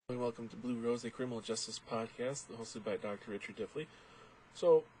And welcome to Blue Rose, a criminal justice podcast hosted by Dr. Richard Diffley.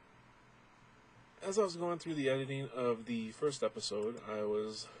 So, as I was going through the editing of the first episode, I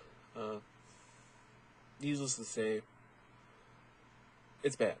was, needless to say,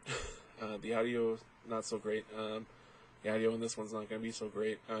 it's bad. The audio, not so great. The audio in this one's not going to be so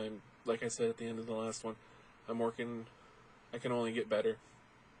great. Like I said at the end of the last one, I'm working, I can only get better.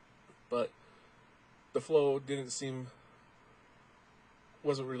 But the flow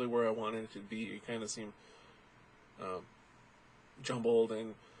wasn't really where I wanted it to be. It kind of seemed jumbled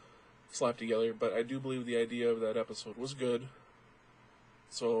and slapped together, but I do believe the idea of that episode was good.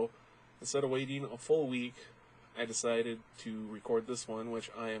 So instead of waiting a full week, I decided to record this one,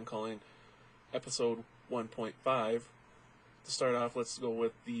 which I am calling episode 1.5. To start off, let's go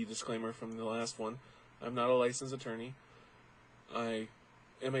with the disclaimer from the last one. I'm not a licensed attorney. I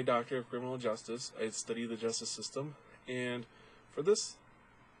am a doctor of criminal justice. I study the justice system, and for this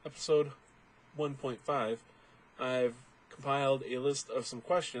episode 1.5, I've compiled a list of some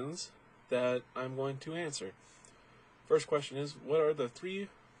questions that I'm going to answer. First question is, what are the three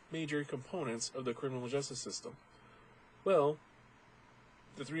major components of the criminal justice system? Well,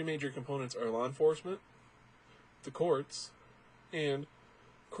 the three major components are law enforcement, the courts, and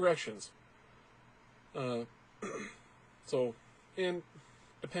corrections. And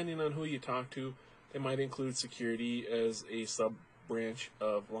depending on who you talk to, they might include security as a sub-branch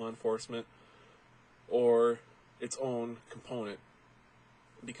of law enforcement or its own component,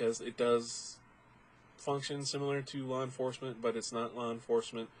 because it does function similar to law enforcement, but it's not law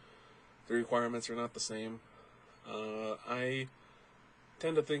enforcement. The requirements are not the same. I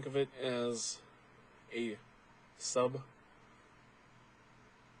tend to think of it as a sub-law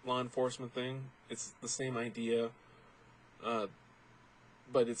enforcement thing. It's the same idea, but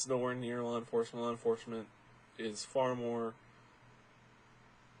it's nowhere near law enforcement. Law enforcement is far more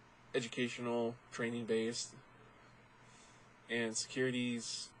educational, training-based, and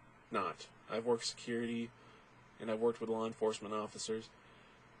security's not. I've worked security, and I've worked with law enforcement officers.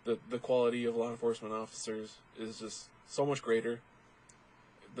 The quality of law enforcement officers is just so much greater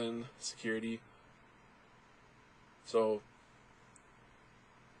than security. So,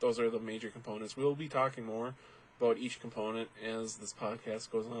 those are the major components. We'll be talking more about each component as this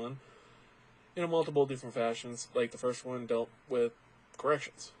podcast goes on in multiple different fashions. Like the first one dealt with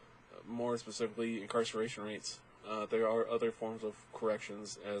corrections, more specifically incarceration rates. There are other forms of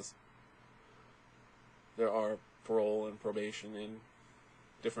corrections, as there are parole and probation and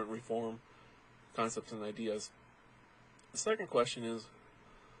different reform concepts and ideas. The second question is,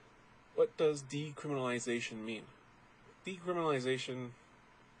 what does decriminalization mean? Decriminalization,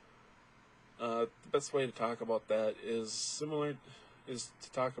 the best way to talk about that is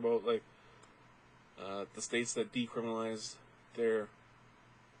to talk about the states that decriminalize their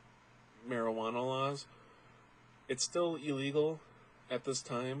marijuana laws. It's still illegal at this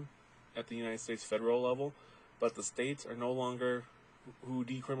time at the United States federal level, but the states are no longer, who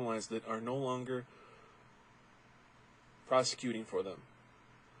decriminalized it, are no longer prosecuting for them.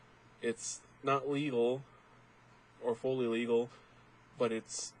 It's not legal or fully legal, but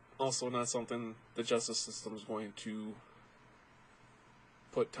it's also not something the justice system is going to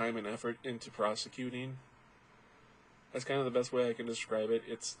put time and effort into prosecuting. That's kind of the best way I can describe it.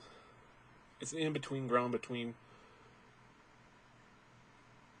 It's an in-between ground between.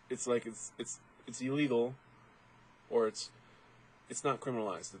 It's like it's illegal, or it's not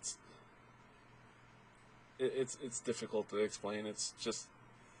criminalized. It's difficult to explain. It's just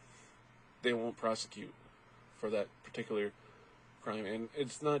they won't prosecute for that particular crime, and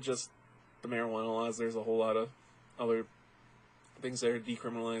it's not just the marijuana laws. There's a whole lot of other things that are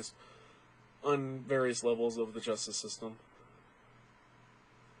decriminalized on various levels of the justice system.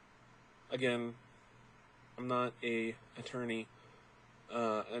 Again, I'm not an attorney.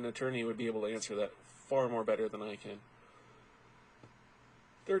 An attorney would be able to answer that far more better than I can.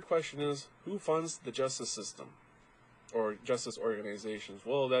 Third question is, who funds the justice system or justice organizations?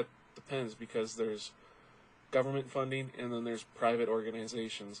 Well, that depends, because there's government funding and then there's private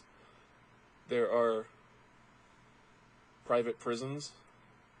organizations. There are private prisons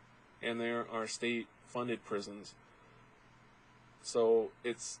and there are state-funded prisons. So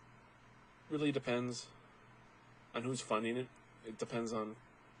it's really depends on who's funding it. It depends on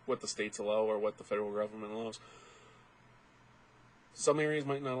what the states allow or what the federal government allows. Some areas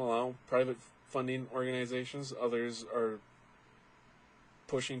might not allow private funding organizations. Others are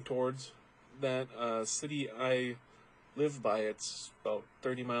pushing towards that. City I live by, it's about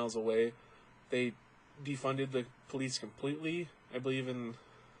 30 miles away. They defunded the police completely, I believe in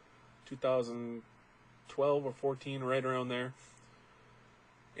 2012 or 14, right around there.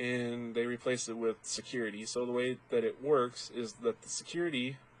 and they replaced it with security. So the way that it works is that the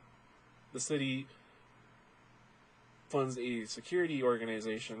city funds a security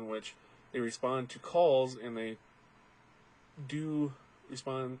organization which they respond to calls, and they do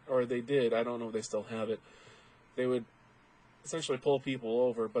respond, or they did, I don't know if they still have it. They would essentially pull people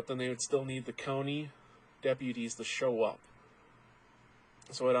over, but then they would still need the county deputies to show up.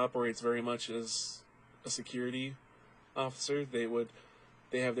 So it operates very much as a security officer. They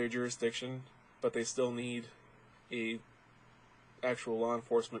have their jurisdiction, but they still need a actual law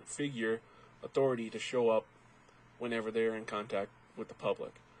enforcement figure, authority, to show up whenever they're in contact with the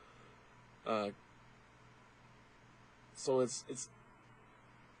public. So it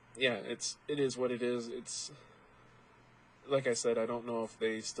is what it is. It's like I said, I don't know if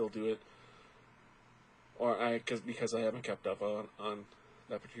they still do it, or because I haven't kept up on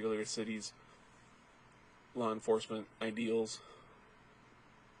that particular city's law enforcement ideals.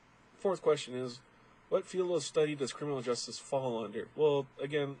 Fourth question is, what field of study does criminal justice fall under? Well,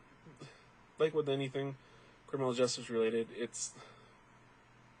 again, like with anything criminal justice related, it's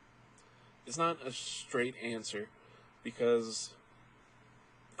not a straight answer, because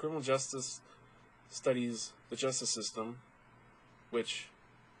criminal justice studies the justice system, which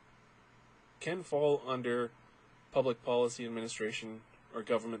can fall under public policy administration or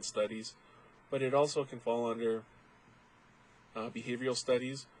government studies, but it also can fall under behavioral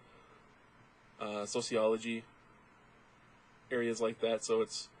studies, sociology, areas like that. So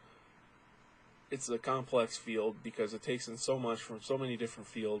it's a complex field because it takes in so much from so many different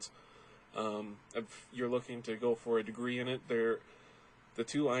fields. If you're looking to go for a degree in it, the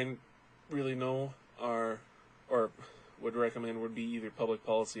two I really know are, or would recommend, would be either public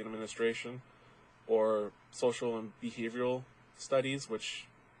policy and administration or social and behavioral studies, which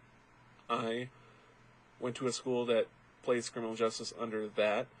I went to a school that placed criminal justice under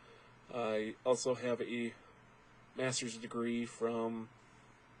that. I also have a master's degree from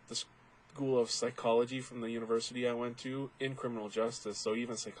the School of Psychology from the university I went to in criminal justice, so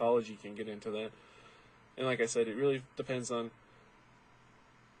even psychology can get into that. And like I said, it really depends on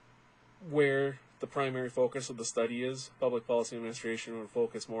where the primary focus of the study is. Public policy administration would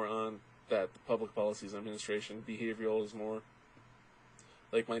focus more on that, the public policies administration. Behavioral is more,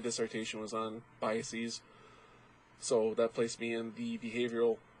 like my dissertation was on biases, so that placed me in the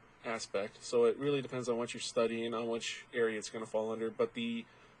behavioral aspect. So it really depends on what you're studying, on which area it's going to fall under, but the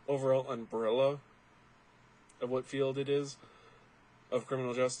overall umbrella of what field it is of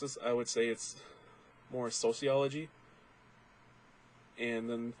criminal justice, I would say it's more sociology, and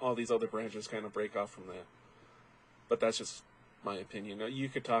then all these other branches kind of break off from that. But that's just my opinion. Now, you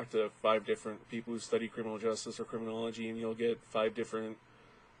could talk to 5 different people who study criminal justice or criminology, and you'll get 5 different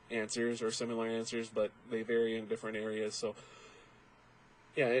answers or similar answers, but they vary in different areas. So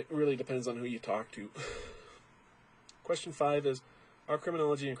yeah, it really depends on who you talk to. Question 5 is, are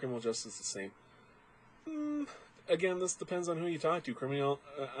criminology and criminal justice the same? Again, this depends on who you talk to.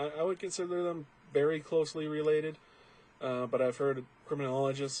 I would consider them very closely related, but I've heard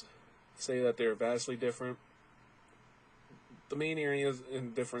criminologists say that they're vastly different. The main areas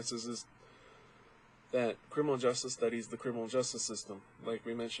and differences is that criminal justice studies the criminal justice system, like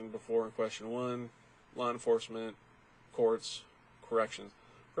we mentioned before in question 1, law enforcement, courts, corrections.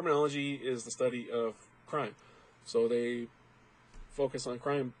 Criminology is the study of crime, so they focus on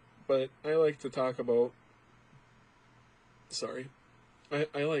crime, but I like to talk about,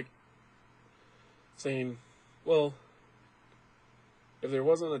 I like saying, well, if there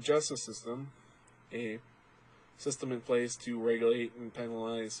wasn't a justice system, a system in place to regulate and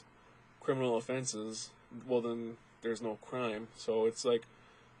penalize criminal offenses, well then there's no crime. So it's like,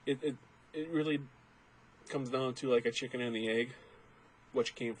 it really comes down to like a chicken and the egg,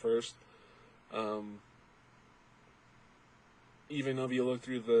 which came first. Even if you look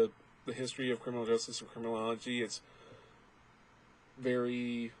through the history of criminal justice and criminology, it's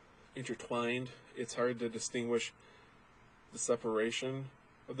very intertwined. It's hard to distinguish the separation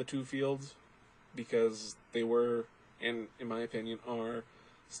of the two fields because they were, and in my opinion are,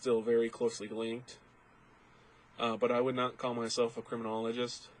 still very closely linked. But I would not call myself a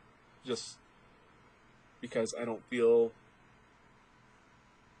criminologist just because I don't feel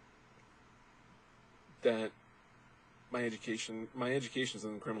that my education is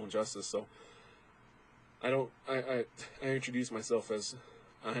in criminal justice, so I introduce myself as,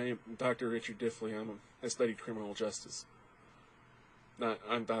 I am Dr. Richard Diffley. I studied criminal justice.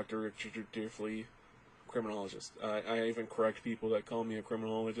 I'm Dr. Richard Diffley, criminologist. I even correct people that call me a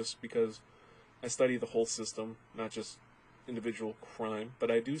criminologist because I study the whole system, not just individual crime.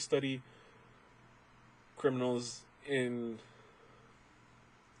 But I do study criminals in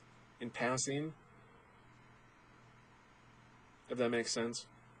in passing, if that makes sense.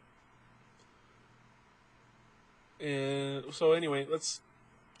 And so anyway, let's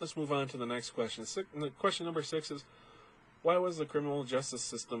move on to the next question. Question number 6 is, why was the criminal justice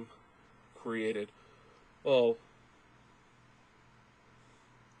system created? Well,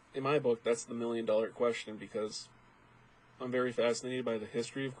 in my book, that's the $1,000,000 question, because I'm very fascinated by the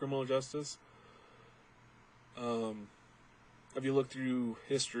history of criminal justice. If you look through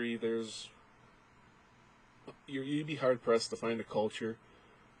history, you'd be hard pressed to find a culture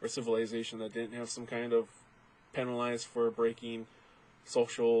or civilization that didn't have some kind of penalized for breaking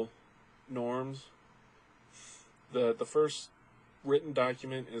social norms. The first written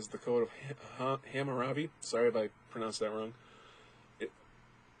document is the Code of Hammurabi. Sorry if I pronounced that wrong.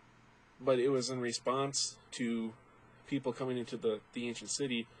 But it was in response to people coming into the ancient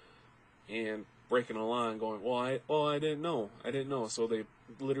city and breaking a law and going, I didn't know. So they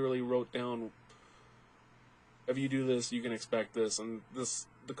literally wrote down, if you do this, you can expect this. And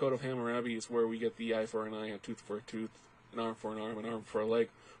the Code of Hammurabi is where we get the eye for an eye, a tooth for a tooth, an arm for an arm, an arm for a leg,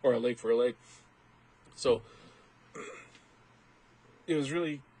 or a leg for a leg. So it was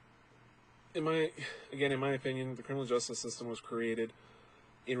really, in my opinion, the criminal justice system was created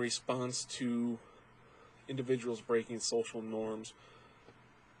in response to individuals breaking social norms,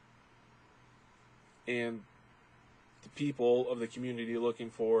 and the people of the community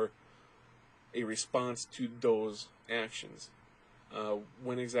looking for a response to those actions.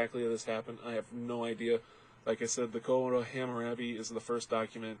 When exactly this happened, I have no idea. Like I said, the Code of Hammurabi is the first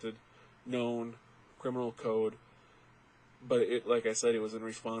documented known criminal code, but like I said, it was in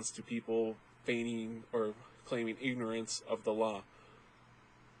response to people feigning or claiming ignorance of the law.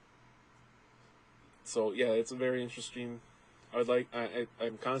 So yeah, it's a very interesting.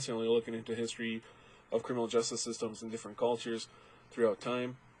 I'm constantly looking into history of criminal justice systems in different cultures throughout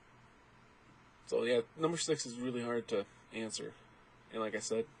time. So yeah, number 6 is really hard to answer, and like I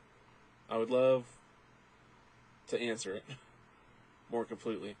said, I would love to answer it more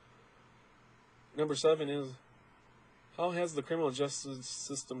completely. Number 7 is, how has the criminal justice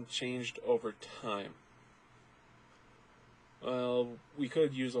system changed over time? Well, we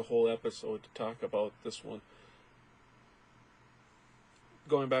could use a whole episode to talk about this one.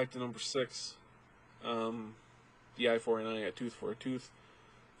 Going back to number 6, the eye for an eye, a tooth for a tooth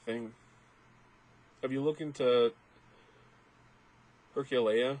thing. If you look into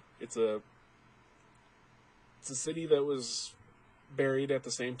Herculaneum, it's a city that was buried at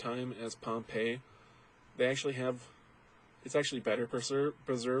the same time as Pompeii. It's actually better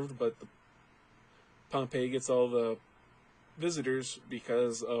preserved, but Pompeii gets all the visitors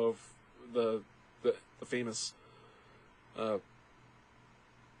because of the famous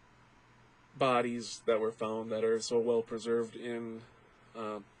bodies that were found that are so well preserved in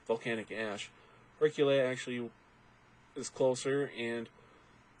volcanic ash. Herculaneum actually is closer and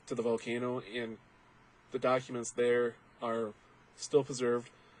to the volcano, and the documents there are still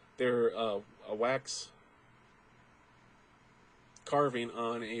preserved. They're a wax carving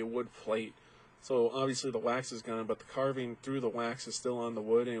on a wood plate. So obviously the wax is gone, but the carving through the wax is still on the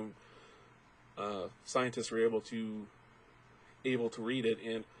wood, and scientists were able to read it.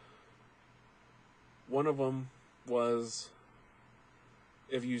 And one of them was,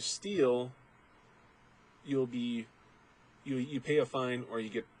 if you steal, you pay a fine, or you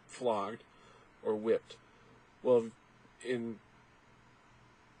get flogged or whipped. Well, in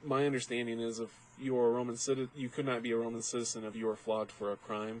my understanding is, if you were a Roman citizen, you could not be a Roman citizen if you were flogged for a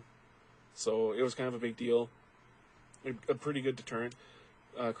crime. So it was kind of a big deal, a pretty good deterrent.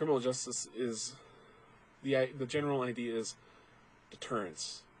 Criminal justice is the general idea is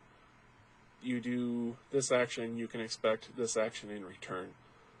deterrence. You do this action, you can expect this action in return.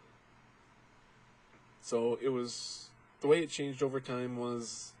 So it was, the way it changed over time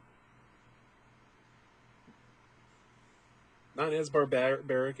was not as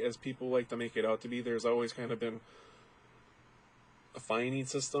barbaric as people like to make it out to be. There's always kind of been a fining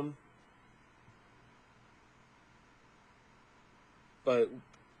system, but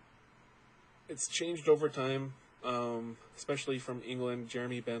it's changed over time, especially from England.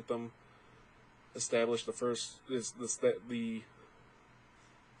 Jeremy Bentham established the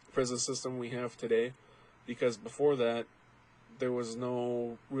prison system we have today, because before that there was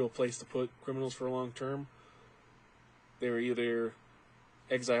no real place to put criminals for long term. They were either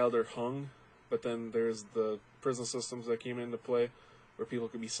exiled or hung, but then there's the prison systems that came into play where people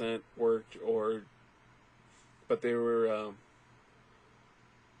could be sent, worked, but they were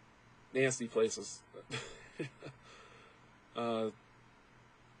nasty places.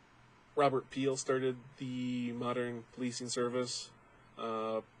 Robert Peel started the modern policing service.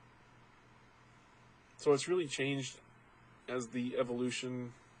 So it's really changed as the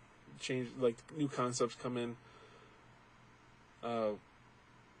evolution changed, like new concepts come in.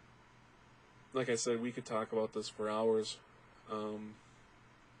 Like I said, we could talk about this for hours.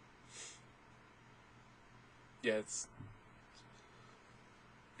 Yeah,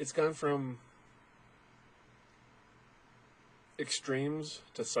 it's gone from extremes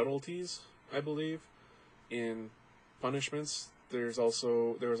to subtleties, I believe. In punishments, there was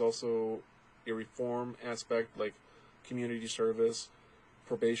also a reform aspect, like community service,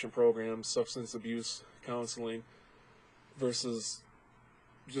 probation programs, substance abuse counseling, versus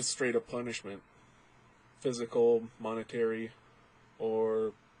just straight up punishment, physical, monetary,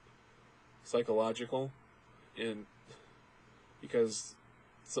 or psychological. And because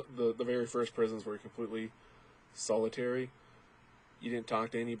the very first prisons were completely solitary. You didn't talk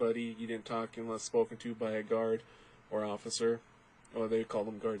to anybody. You didn't talk unless spoken to by a guard or officer. Or they called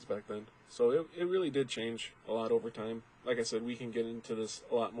them guards back then. So it really did change a lot over time. Like I said, we can get into this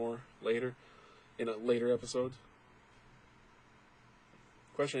a lot more later, in a later episode.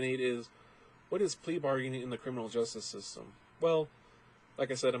 Question 8 is, what is plea bargaining in the criminal justice system? Well,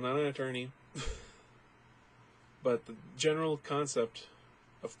 like I said, I'm not an attorney. But the general concept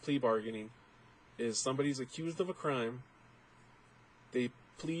of plea bargaining is somebody's accused of a crime, they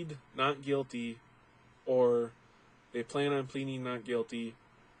plead not guilty, or they plan on pleading not guilty.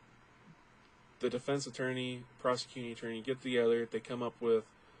 The defense attorney, prosecuting attorney get together, they come up with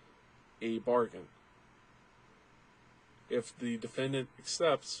a bargain. If the defendant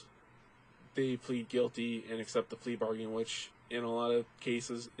accepts, they plead guilty and accept the plea bargain, which in a lot of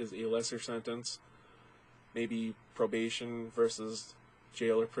cases is a lesser sentence. Maybe probation versus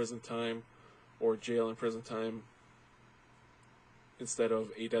jail or prison time, or jail and prison time instead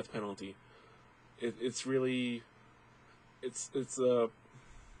of a death penalty. It's really, it's a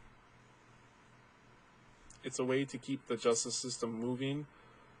way to keep the justice system moving.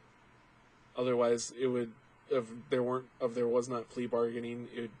 Otherwise, it would, if there was not plea bargaining,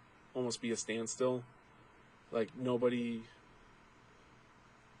 it would almost be a standstill. Like nobody,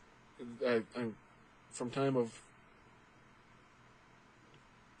 from time of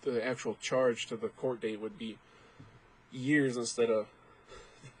the actual charge to the court date would be years instead of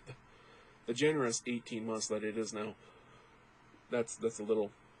the generous 18 months that it is now. That's a little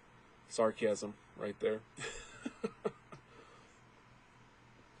sarcasm right there.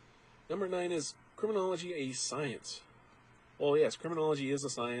 Number 9 is criminology a science? Well, yes, criminology is a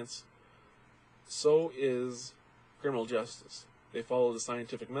science. So is criminal justice. They follow the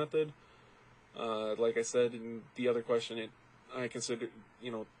scientific method. Like I said in the other question, I consider,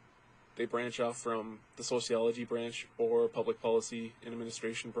 they branch off from the sociology branch or public policy and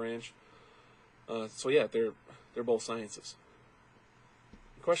administration branch. So yeah, they're both sciences.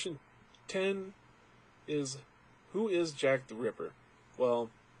 Question 10 is, who is Jack the Ripper? Well,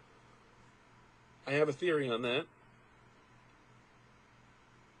 I have a theory on that,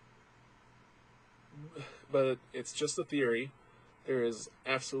 but it's just a theory. There is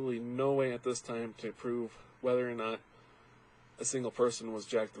absolutely no way at this time to prove whether or not a single person was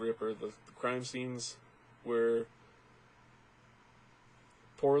Jack the Ripper. The crime scenes were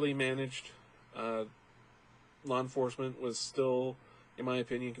poorly managed. Law enforcement was still, in my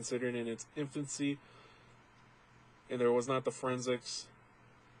opinion, considered in its infancy, and there was not the forensics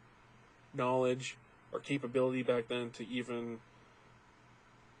knowledge or capability back then to even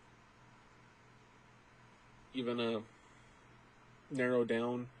narrow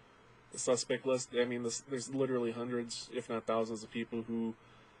down the suspect list. I mean, there's literally hundreds, if not thousands, of people who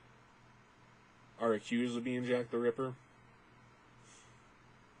are accused of being Jack the Ripper.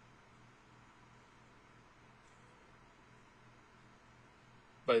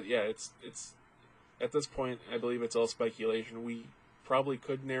 But yeah, it's at this point, I believe it's all speculation. We probably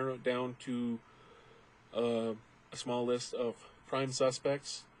could narrow it down to a small list of prime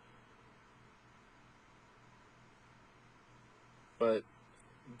suspects, but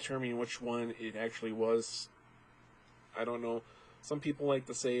determining which one it actually was, I don't know. Some people like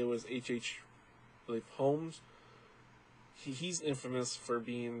to say it was H.H. Holmes. He's infamous for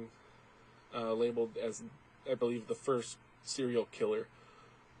being labeled as, I believe, the first serial killer.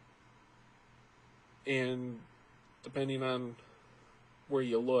 And depending on where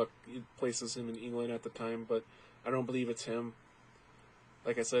you look, it places him in England at the time, but I don't believe it's him.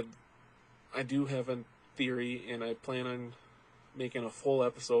 Like I said, I do have a theory, and I plan on making a full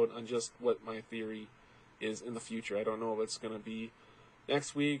episode on just what my theory is in the future. I don't know if it's going to be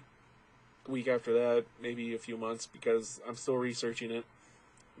next week, the week after that, maybe a few months, because I'm still researching it,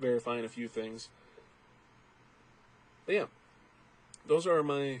 verifying a few things. But yeah, those are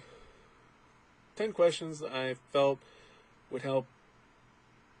my 10 questions I felt would help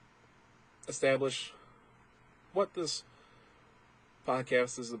establish what this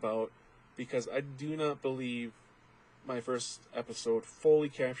podcast is about, because I do not believe my first episode fully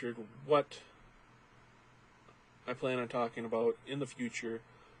captured what I plan on talking about in the future.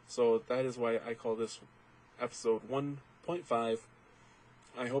 So that is why I call this episode 1.5.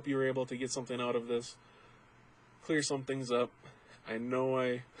 I hope you were able to get something out of this, clear some things up. I know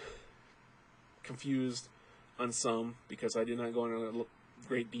I confused on some because I did not go into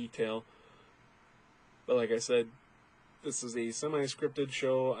great detail. But like I said, this is a semi-scripted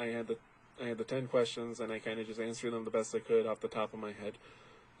show. I had the 10 questions, and I kind of just answered them the best I could off the top of my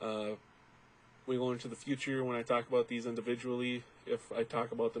head. We go into the future when I talk about these individually. If I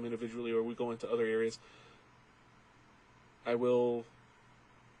talk about them individually or we go into other areas, I will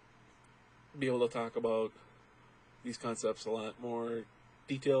be able to talk about these concepts a lot more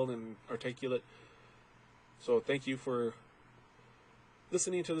detailed and articulate. So thank you for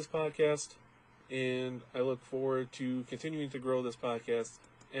listening to this podcast, and I look forward to continuing to grow this podcast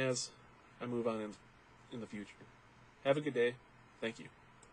as I move on in the future. Have a good day. Thank you.